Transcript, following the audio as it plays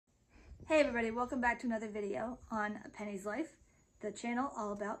Hey everybody, welcome back to another video on Penny's Life, the channel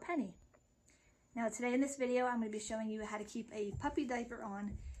all about Penny. Now today in this video I'm going to be showing you how to keep a puppy diaper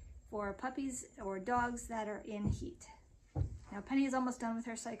on for puppies or dogs that are in heat. Now Penny is almost done with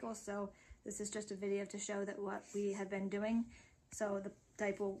her cycle, so this is just a video to show that what we have been doing so the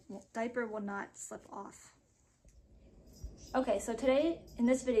diaper will not slip off. Okay, so today in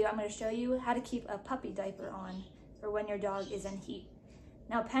this video I'm going to show you how to keep a puppy diaper on for when your dog is in heat.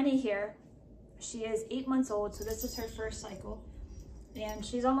 Now Penny here, she is 8 months old, so this is her first cycle, and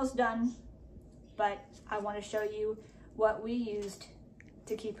she's almost done, but I want to show you what we used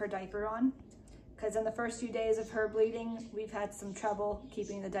to keep her diaper on, because in the first few days of her bleeding, we've had some trouble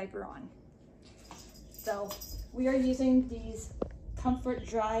keeping the diaper on. So we are using these Comfort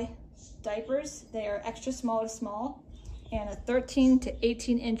Dry diapers. They are extra small to small, and a 13 to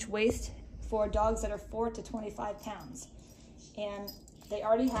 18 inch waist for dogs that are 4 to 25 pounds. And they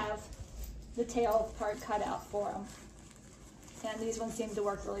already have the tail part cut out for them. And these ones seem to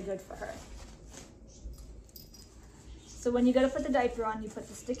work really good for her. So when you go to put the diaper on, you put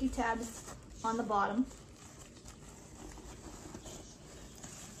the sticky tabs on the bottom.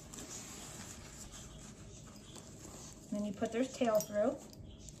 And then you put their tail through.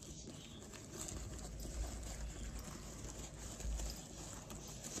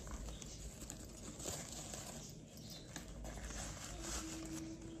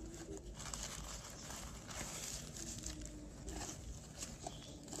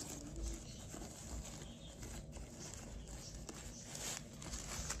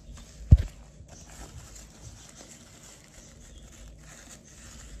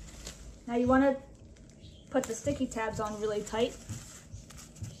 Now you want to put the sticky tabs on really tight.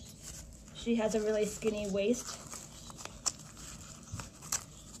 She has a really skinny waist.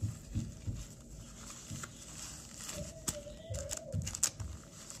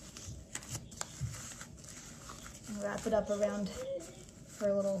 And wrap it up around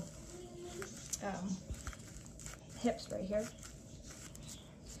her little hips right here.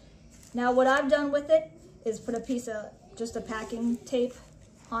 Now what I've done with it is put a piece of just a packing tape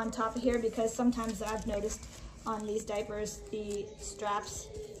on top of here, because sometimes I've noticed on these diapers the straps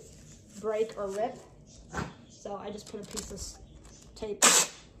break or rip. So I just put a piece of tape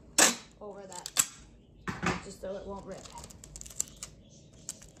over that just so it won't rip.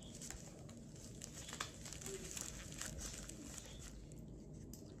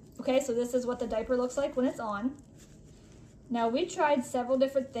 Okay, so this is what the diaper looks like when it's on. Now we tried several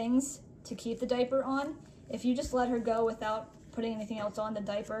different things to keep the diaper on. If you just let her go without putting anything else on, the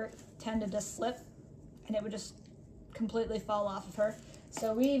diaper tended to slip and it would just completely fall off of her.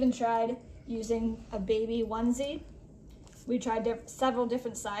 So we even tried using a baby onesie. We tried several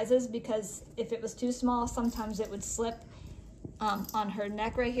different sizes, because if it was too small, sometimes it would slip on her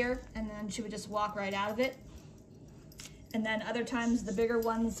neck right here, and then she would just walk right out of it. And then other times the bigger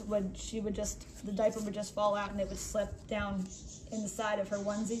ones the diaper would just fall out and it would slip down in the side of her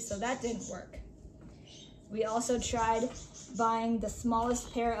onesie, so that didn't work. We also tried buying the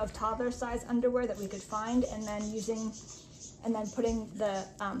smallest pair of toddler size underwear that we could find, and then putting the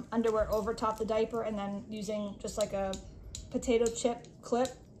underwear over top the diaper, and then using just like a potato chip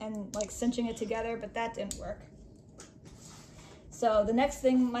clip and like cinching it together, but that didn't work. So the next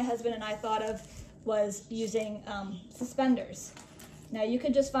thing my husband and I thought of was using suspenders. Now you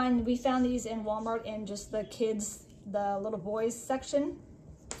could just we found these in Walmart in just the little boys section,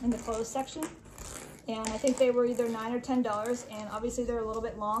 in the clothes section. And I think they were either $9 or $10, and obviously they're a little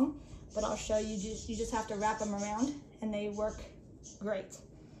bit long, but I'll show you. You just have to wrap them around, and they work great.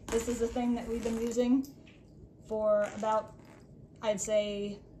 This is the thing that we've been using for about, I'd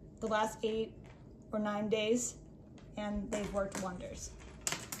say, the last 8 or 9 days, and they've worked wonders.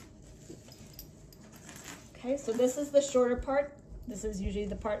 Okay, so this is the shorter part. This is usually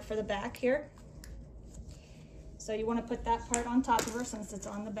the part for the back here. So you want to put that part on top of her since it's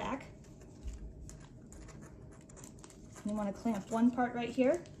on the back. You want to clamp one part right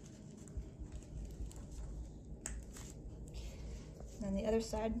here, and then the other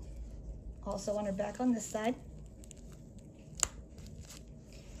side also on her back on this side.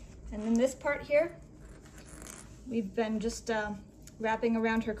 And then this part here, we've been just wrapping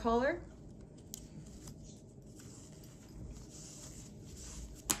around her collar.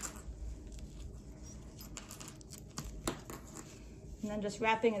 And then just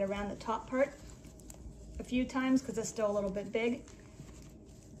wrapping it around the top part a few times, because it's still a little bit big.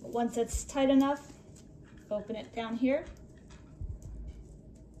 But once it's tight enough, open it down here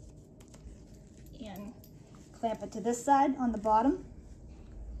and clamp it to this side on the bottom.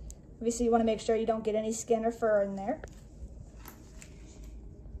 Obviously you want to make sure you don't get any skin or fur in there.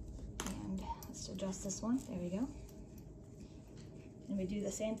 And adjust this one. There we go. And we do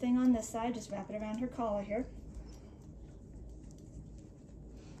the same thing on this side, just wrap it around her collar here.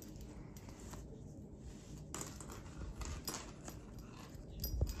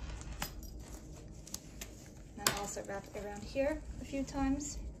 And also wrap it around here a few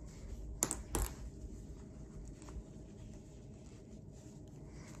times.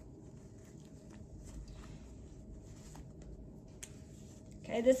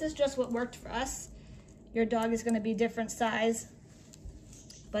 Okay, this is just what worked for us. Your dog is going to be different size,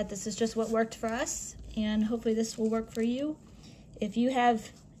 but this is just what worked for us, and hopefully this will work for you. If you have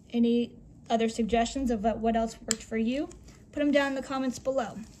any other suggestions of what else worked for you, put them down in the comments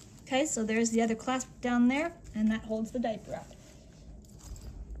below. Okay, so there's the other clasp down there, and that holds the diaper up.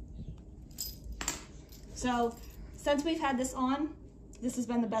 So since we've had this on, this has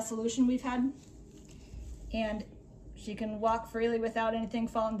been the best solution we've had, and she can walk freely without anything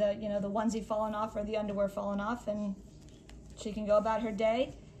falling, the onesie falling off or the underwear falling off, and she can go about her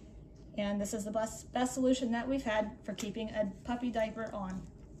day. And this is the best solution that we've had for keeping a puppy diaper on.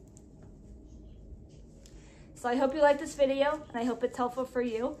 So I hope you like this video, and I hope it's helpful for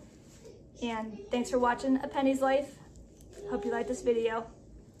you. And thanks for watching A Penny's Life. Hope you like this video.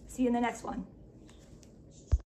 See you in the next one.